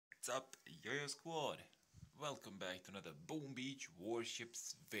What's up, Yoyo Squad? Welcome back to another Boom Beach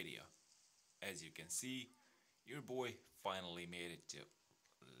Warships video. As you can see, your boy finally made it to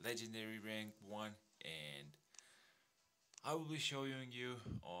Legendary Rank 1, and I will be showing you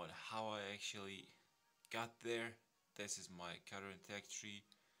on how I actually got there. This is my current tech tree,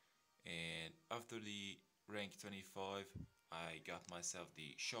 and after the rank 25 I got myself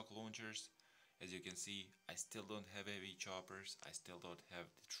the shock launchers. As you can see, I still don't have heavy choppers, I still don't have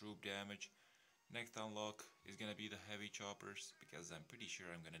the troop damage. Next unlock is gonna be the heavy choppers, because I'm pretty sure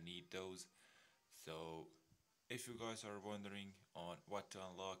I'm gonna need those. So if you guys are wondering on what to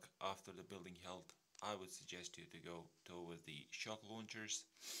unlock after the building health, I would suggest you to go towards the shock launchers,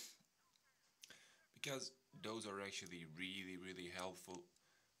 because those are actually really helpful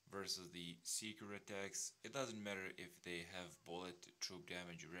versus the seeker attacks. It doesn't matter if they have bullet, troop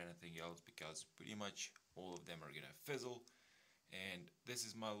damage or anything else, because pretty much all of them are gonna fizzle. And this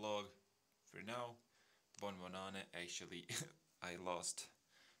is my log for now. Bon Banana, actually I lost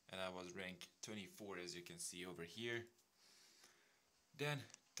and I was rank 24, as you can see over here. Then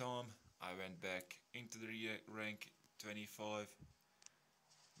Tom, I went back into the rank 25.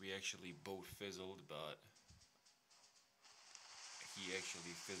 We actually both fizzled, but he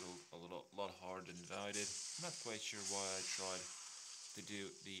actually fizzled a lot harder than I did. I'm not quite sure why I tried to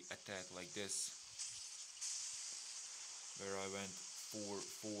do the attack like this, where I went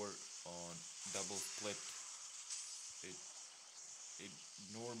 4-4 on double split. It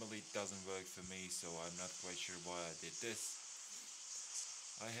normally doesn't work for me, so I'm not quite sure why I did this.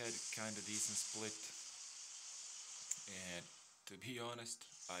 I had kinda decent split, and to be honest,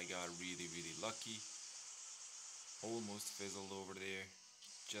 I got really lucky. Almost fizzled over there.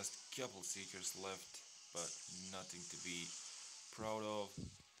 Just couple seekers left, but nothing to be proud of.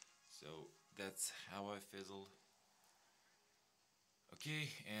 So that's how I fizzled.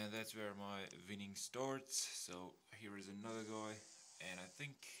 Okay, and that's where my winning starts. So here is another guy, and I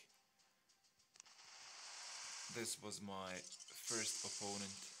think this was my first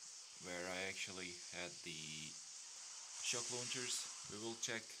opponent where I actually had the shock launchers. We will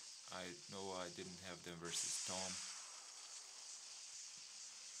check. I know I didn't have them versus Tom,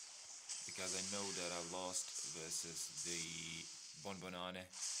 because I know that I lost versus the Bon Banane,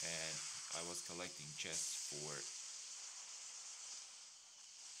 and I was collecting chests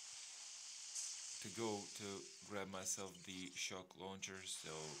to go to grab myself the shock launchers.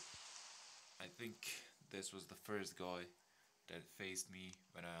 So I think this was the first guy that faced me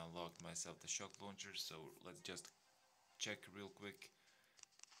when I unlocked myself the shock launchers. So let's just check real quick.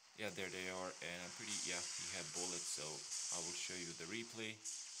 Yeah, there they are, and I'm pretty, yeah, he had bullets, so I will show you the replay.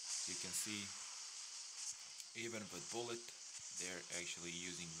 You can see, even with bullet, they're actually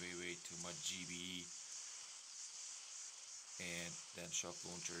using way too much GBE, and then shock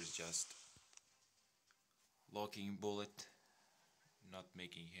launcher is just locking bullet, not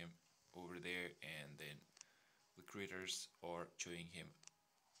making him over there, and then the critters are chewing him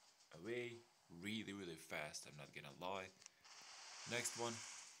away really fast, I'm not gonna lie. Next one,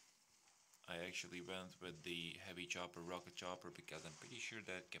 I actually went with the heavy chopper, rocket chopper, because I'm pretty sure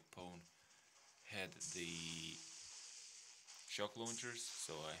that Capone had the shock launchers,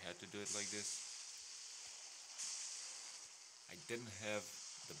 so I had to do it like this. I didn't have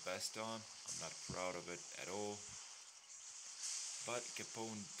the best on, I'm not proud of it at all, but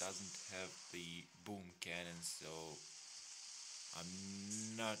Capone doesn't have the boom cannon, so I'm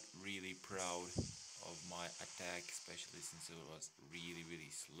not really proud of my attack, especially since it was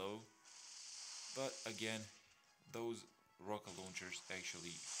really slow. But again, those rocket launchers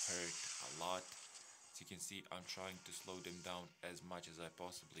actually hurt a lot. As you can see, I'm trying to slow them down as much as I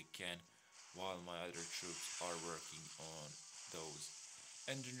possibly can, while my other troops are working on those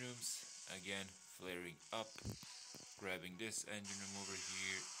engine rooms. Again, flaring up, grabbing this engine room over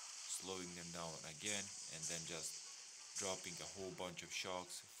here, slowing them down again, and then just dropping a whole bunch of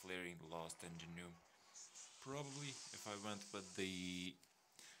shocks, flaring the last engine room. Probably if I went with the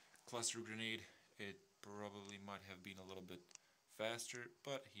cluster grenade, it probably might have been a little bit faster,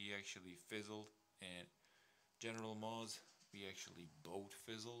 but he actually fizzled. And General Moz, we actually both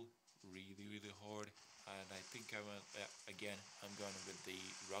fizzled really hard, and I think I went, again, I'm going with the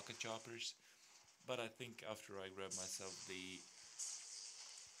rocket choppers, but I think after I grab myself the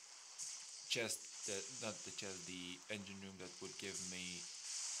chest, not the chest, the engine room that would give me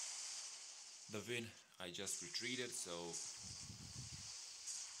the win, I just retreated. So,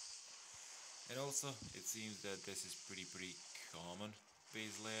 and also it seems that this is pretty common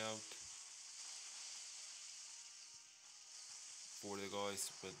base layout for the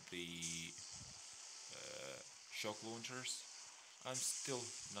guys with the shock launchers. I'm still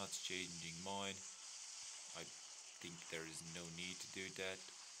not changing mine. I think there is no need to do that.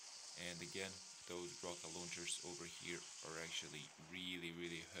 And again, those rocket launchers over here are actually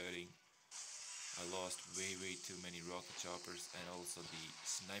really hurting. I lost way too many rocket choppers, and also the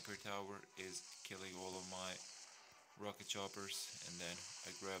sniper tower is killing all of my rocket choppers. And then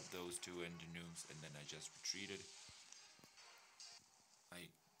I grabbed those two engine rooms and then I just retreated. I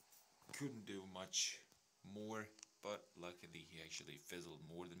couldn't do much more, but luckily he actually fizzled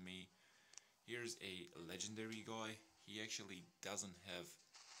more than me. Here's a legendary guy. He actually doesn't have,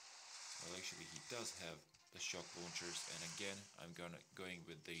 well actually he does have the shock launchers, and again I'm going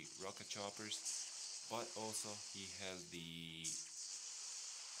with the rocket choppers, but also he has the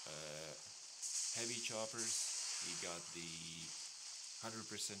uh, heavy choppers. He got the 100%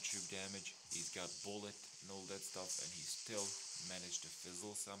 troop damage, he's got bullet and all that stuff, and he still managed to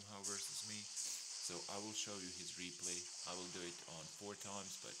fizzle somehow versus me. So I will show you his replay. I will do it on 4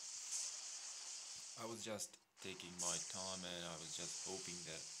 times, but I was just taking my time and I was just hoping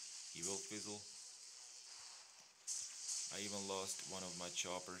that he will fizzle. I even lost one of my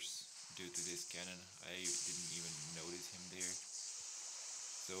choppers due to this cannon. I didn't even notice him there.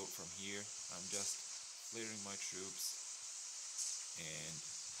 So from here I'm just clearing my troops and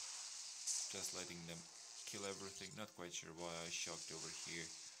just letting them kill everything. Not quite sure why I shocked over here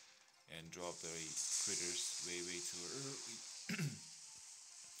and dropped the critters way too early.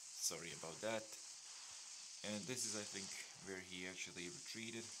 Sorry about that. And this is, I think, where he actually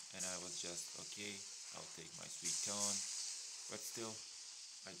retreated, and I was just, okay, I'll take my sweet time, but still,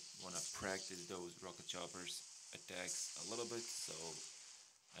 I want to practice those rocket choppers attacks a little bit, so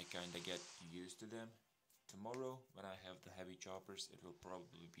I kind of get used to them. Tomorrow, when I have the heavy choppers, it will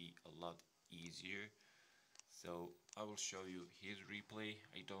probably be a lot easier. So I will show you his replay.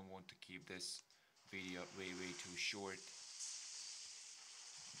 I don't want to keep this video way too short,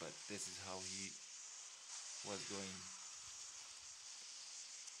 but this is how he was going.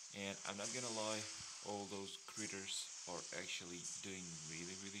 And I'm not gonna lie, all those critters are actually doing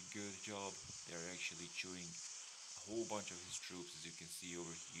really good job. They're actually chewing a whole bunch of his troops, as you can see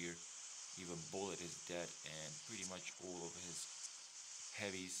over here. Even Bullet is dead, and pretty much all of his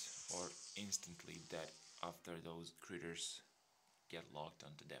heavies are instantly dead after those critters get locked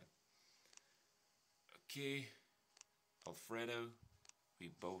onto them. Okay, Alfredo, we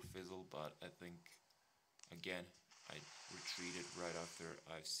both fizzled, but I think again I retreated right after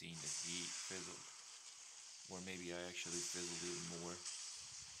I've seen that he fizzled, or maybe I actually fizzled even more.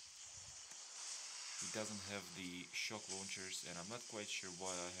 He doesn't have the shock launchers, and I'm not quite sure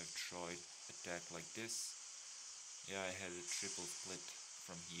why I have tried attack like this. Yeah, I had a triple split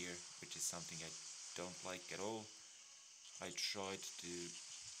from here, which is something I don't like at all. I tried to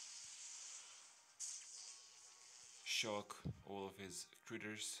shock all of his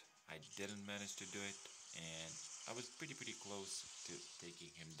critters. I didn't manage to do it, and I was pretty close to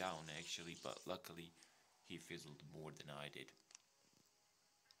taking him down actually, but luckily he fizzled more than I did.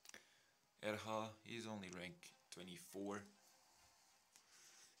 Erha, he's only rank 24,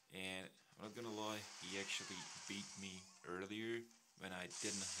 and I'm not gonna lie, he actually beat me earlier when I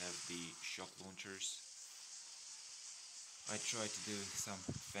didn't have the shock launchers. I tried to do some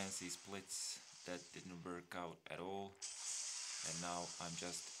fancy splits that didn't work out at all, and now I'm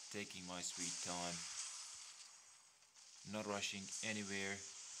just taking my sweet time, not rushing anywhere,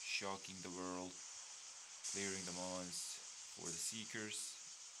 shocking the world, clearing the mines for the seekers,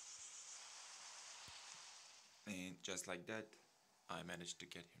 and just like that I managed to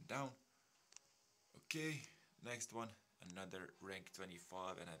get him down. Okay, next one, another rank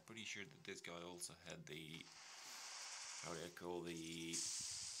 25, and I'm pretty sure that this guy also had the, how do I call, the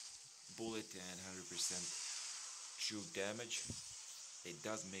bullet and 100% true damage. It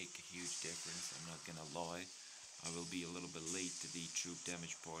does make a huge difference, I'm not gonna lie. I will be a little bit late to the troop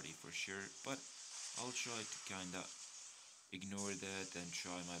damage party for sure, but I'll try to kinda ignore that and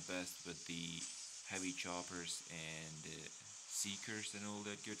try my best with the heavy choppers and seekers and all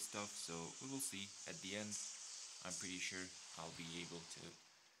that good stuff. So we will see at the end. I'm pretty sure I'll be able to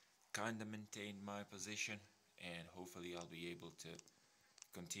kinda maintain my position, and hopefully I'll be able to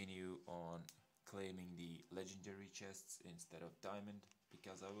continue on claiming the legendary chests instead of diamond,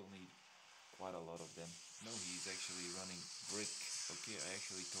 because I will need quite a lot of them. No, he's actually running brick. Okay, I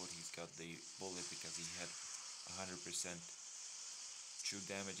actually thought he's got the bullet because he had 100% true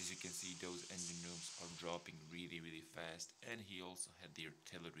damage. As you can see, those engine rooms are dropping really fast, and he also had the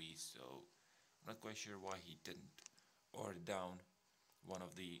artillery, so I'm not quite sure why he didn't or down one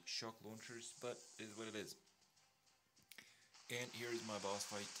of the shock launchers, but it is what it is. And here is my boss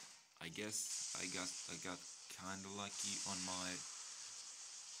fight. I guess I got kinda lucky on my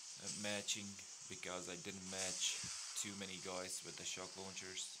matching, because I didn't match too many guys with the shock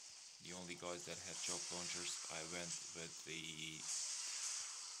launchers. The only guys that had shock launchers, I went with the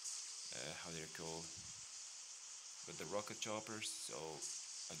how they're called, with the rocket choppers. So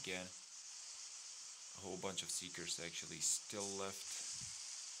again, a whole bunch of seekers actually still left.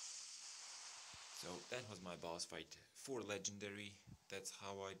 So that was my boss fight for legendary. That's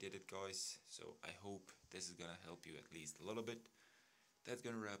how I did it, guys. So I hope this is gonna help you at least a little bit. That's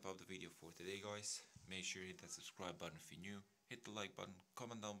gonna wrap up the video for today, guys. Make sure you hit that subscribe button if you're new, hit the like button,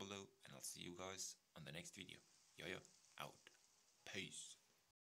 comment down below, and I'll see you guys on the next video. Yoyo out. Peace.